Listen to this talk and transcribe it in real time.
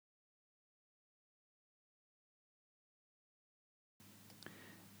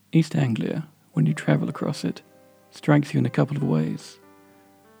East Anglia, when you travel across it, strikes you in a couple of ways.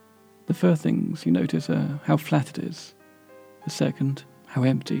 The first things you notice are how flat it is. The second, how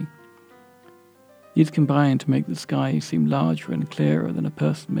empty. These combine to make the sky seem larger and clearer than a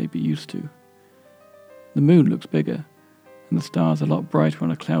person may be used to. The moon looks bigger, and the stars a lot brighter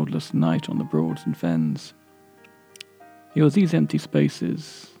on a cloudless night on the Broads and Fens. It was these empty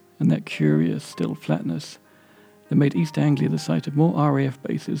spaces and that curious, still flatness that made East Anglia the site of more RAF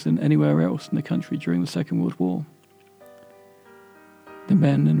bases than anywhere else in the country during the Second World War. The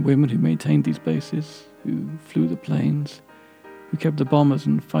men and women who maintained these bases, who flew the planes, who kept the bombers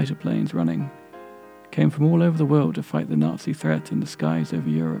and fighter planes running, came from all over the world to fight the Nazi threat in the skies over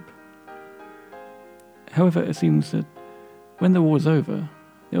Europe. However, it seems that when the war was over,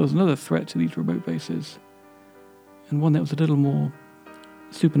 there was another threat to these remote bases, and one that was a little more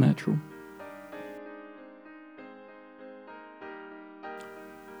supernatural.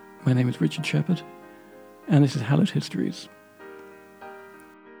 My name is Richard Shepherd, and this is Hallowed Histories.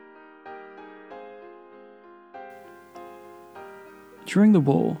 During the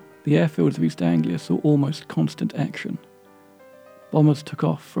war, the airfields of East Anglia saw almost constant action. Bombers took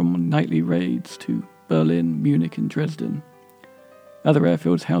off from nightly raids to Berlin, Munich and Dresden. Other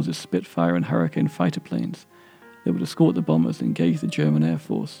airfields housed Spitfire and Hurricane fighter planes that would escort the bombers and engage the German Air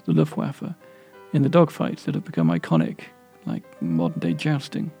Force, the Luftwaffe, in the dogfights that have become iconic, like modern-day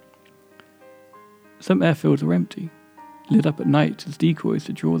jousting. Some airfields were empty, lit up at night as decoys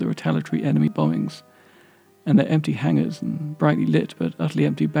to draw the retaliatory enemy bombings, and their empty hangars and brightly lit but utterly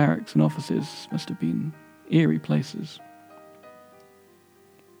empty barracks and offices must have been eerie places.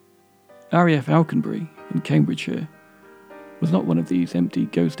 RAF Alconbury in Cambridgeshire was not one of these empty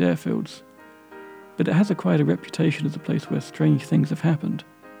ghost airfields, but it has acquired a reputation as a place where strange things have happened.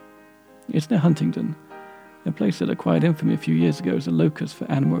 It's near Huntingdon, a place that acquired infamy a few years ago as a locus for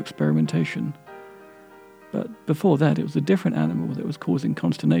animal experimentation. But before that, it was a different animal that was causing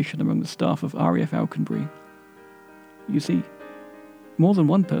consternation among the staff of RAF Alconbury. You see, more than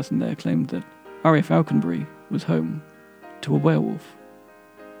one person there claimed that RAF Alconbury was home to a werewolf.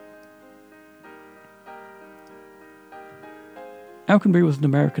 Alconbury was an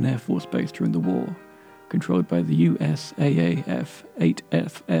American Air Force base during the war, controlled by the USAAF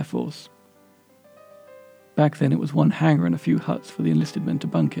 8th Air Force. Back then it was one hangar and a few huts for the enlisted men to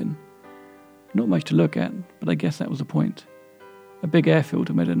bunk in. Not much to look at, but I guess that was the point. A big airfield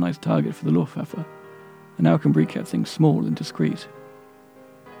had made a nice target for the Luftwaffe, and Alconbury kept things small and discreet.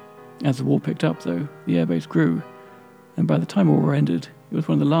 As the war picked up, though, the airbase grew, and by the time the war ended, it was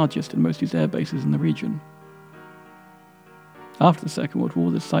one of the largest and most used air bases in the region. After the Second World War,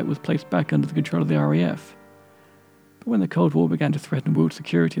 the site was placed back under the control of the RAF. But when the Cold War began to threaten world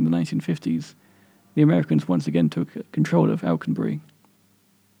security in the 1950s, the Americans once again took control of Alconbury.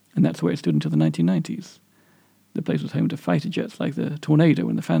 And that's where it stood until the 1990s. The place was home to fighter jets like the Tornado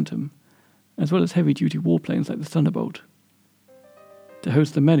and the Phantom, as well as heavy-duty warplanes like the Thunderbolt. To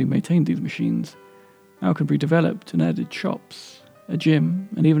host the men who maintained these machines, Alconbury developed and added shops, a gym,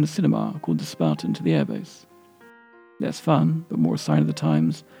 and even a cinema called the Spartan to the airbase. Less fun, but more a sign of the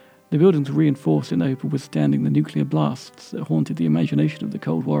times, the buildings were reinforced in the hope of withstanding the nuclear blasts that haunted the imagination of the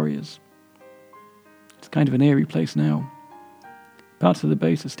Cold Warriors. It's kind of an eerie place now. Parts of the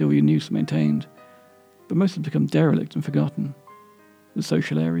base are still in use and maintained, but most have become derelict and forgotten. The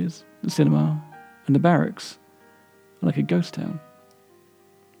social areas, the cinema, and the barracks are like a ghost town.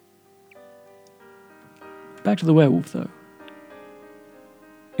 Back to the werewolf, though.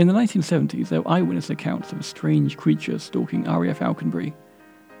 In the 1970s, there were eyewitness accounts of a strange creature stalking RAF Alconbury,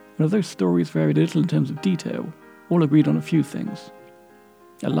 and although stories varied a little in terms of detail, all agreed on a few things.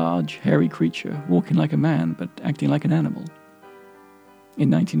 A large, hairy creature walking like a man but acting like an animal. In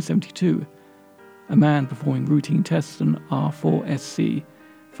 1972, a man performing routine tests on R4SC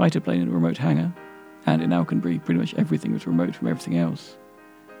fighter plane in a remote hangar, and in Alconbury pretty much everything was remote from everything else,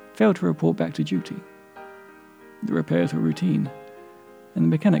 failed to report back to duty. The repairs were routine, and the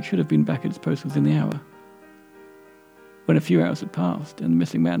mechanic should have been back at his post within the hour. When a few hours had passed and the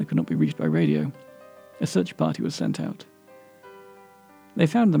missing man could not be reached by radio, a search party was sent out. They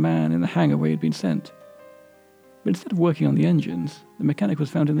found the man in the hangar where he had been sent, but instead of working on the engines, the mechanic was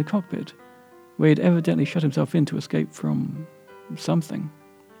found in the cockpit, where he had evidently shut himself in to escape from something.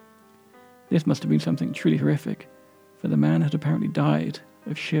 This must have been something truly horrific, for the man had apparently died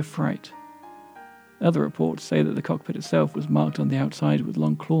of sheer fright. Other reports say that the cockpit itself was marked on the outside with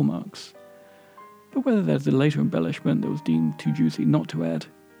long claw marks, but whether there's a later embellishment that was deemed too juicy not to add,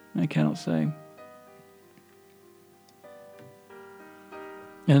 I cannot say.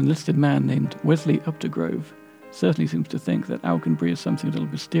 An enlisted man named Wesley Updegrove certainly seems to think that Alconbury has something a little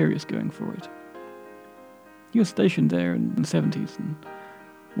mysterious going for it. He was stationed there in the 70s, and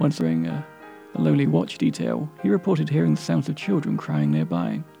once during a lonely watch detail, he reported hearing the sounds of children crying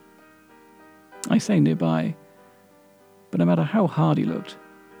nearby. I say nearby, but no matter how hard he looked,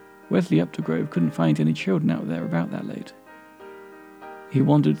 Wesley Updegrove couldn't find any children out there about that late. He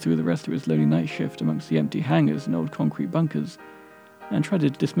wandered through the rest of his lonely night shift amongst the empty hangars and old concrete bunkers, and tried to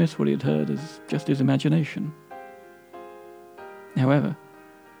dismiss what he had heard as just his imagination. However,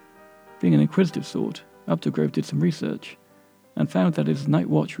 being an inquisitive sort, Updegrove did some research, and found that his night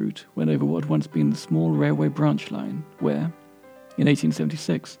watch route went over what had once been the small railway branch line, where, in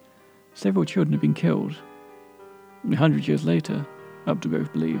 1876, several children had been killed. 100 years later,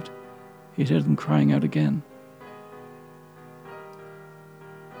 Updegrove believed, he had heard them crying out again.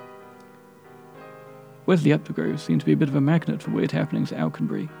 Wesley Updegrove seemed to be a bit of a magnet for weird happenings at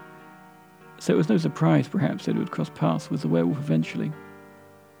Alconbury, so it was no surprise perhaps that he would cross paths with the werewolf eventually.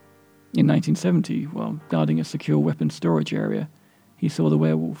 In 1970, while guarding a secure weapons storage area, he saw the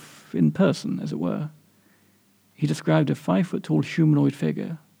werewolf in person, as it were. He described a 5-foot-tall humanoid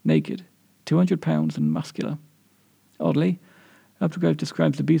figure, naked, 200 pounds and muscular. Oddly, Updegrove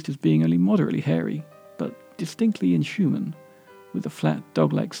describes the beast as being only moderately hairy, but distinctly inhuman, with a flat,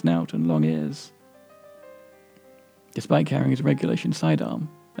 dog-like snout and long ears. Despite carrying his regulation sidearm,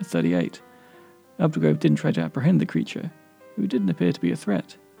 at 38, Updegrove didn't try to apprehend the creature, who didn't appear to be a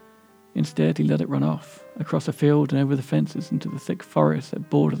threat. Instead, he let it run off, across a field and over the fences into the thick forest that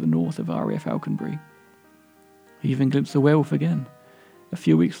bordered the north of RAF Alconbury. He even glimpsed the werewolf again, a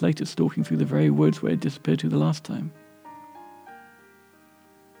few weeks later stalking through the very woods where he disappeared to the last time.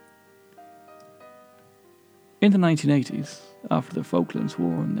 In the 1980s, after the Falklands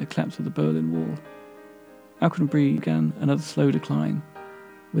War and the collapse of the Berlin Wall, Alconbury began another slow decline,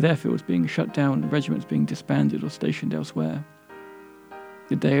 with airfields being shut down and regiments being disbanded or stationed elsewhere.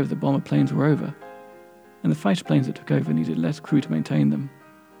 The day of the bomber planes were over, and the fighter planes that took over needed less crew to maintain them.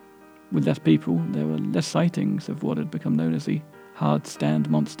 With less people, there were less sightings of what had become known as the hard stand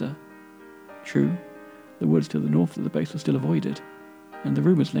monster. True, the woods to the north of the base were still avoided, and the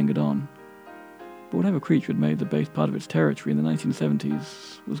rumours lingered on, but whatever creature had made the base part of its territory in the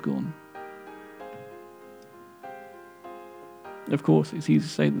 1970s was gone. Of course, it's easy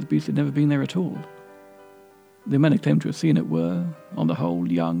to say that the beast had never been there at all. The men who claimed to have seen it were, on the whole,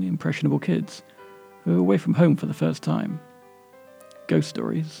 young, impressionable kids who were away from home for the first time. Ghost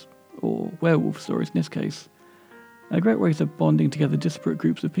stories, or werewolf stories in this case, are great ways of bonding together disparate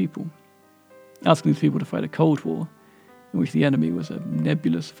groups of people. Asking these people to fight a Cold War, in which the enemy was a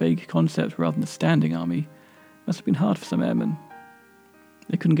nebulous, vague concept rather than a standing army, must have been hard for some airmen.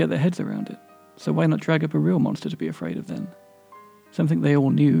 They couldn't get their heads around it, so why not drag up a real monster to be afraid of then? Something they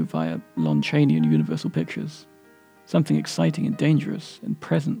all knew via Lon Chaney and Universal Pictures. Something exciting and dangerous and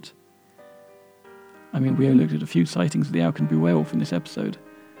present. I mean, we only looked at a few sightings of the Alconbury werewolf in this episode,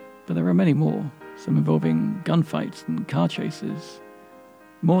 but there are many more, some involving gunfights and car chases.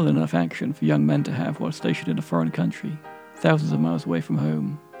 More than enough action for young men to have while stationed in a foreign country, thousands of miles away from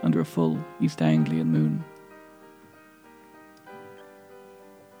home, under a full East Anglian moon.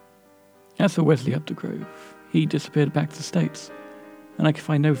 As for Wesley Updegrove, he disappeared back to the States, and I could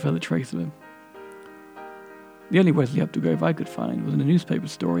find no further trace of him. The only Wesley Updegrove I could find was in a newspaper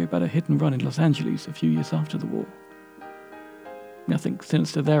story about a hit and run in Los Angeles a few years after the war. Nothing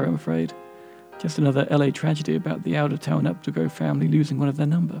sinister there, I'm afraid. Just another LA tragedy about the out-of-town Updegrove family losing one of their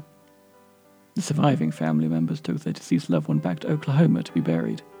number. The surviving family members took their deceased loved one back to Oklahoma to be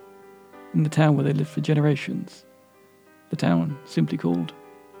buried, in the town where they lived for generations. The town simply called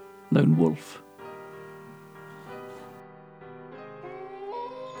Lone Wolf.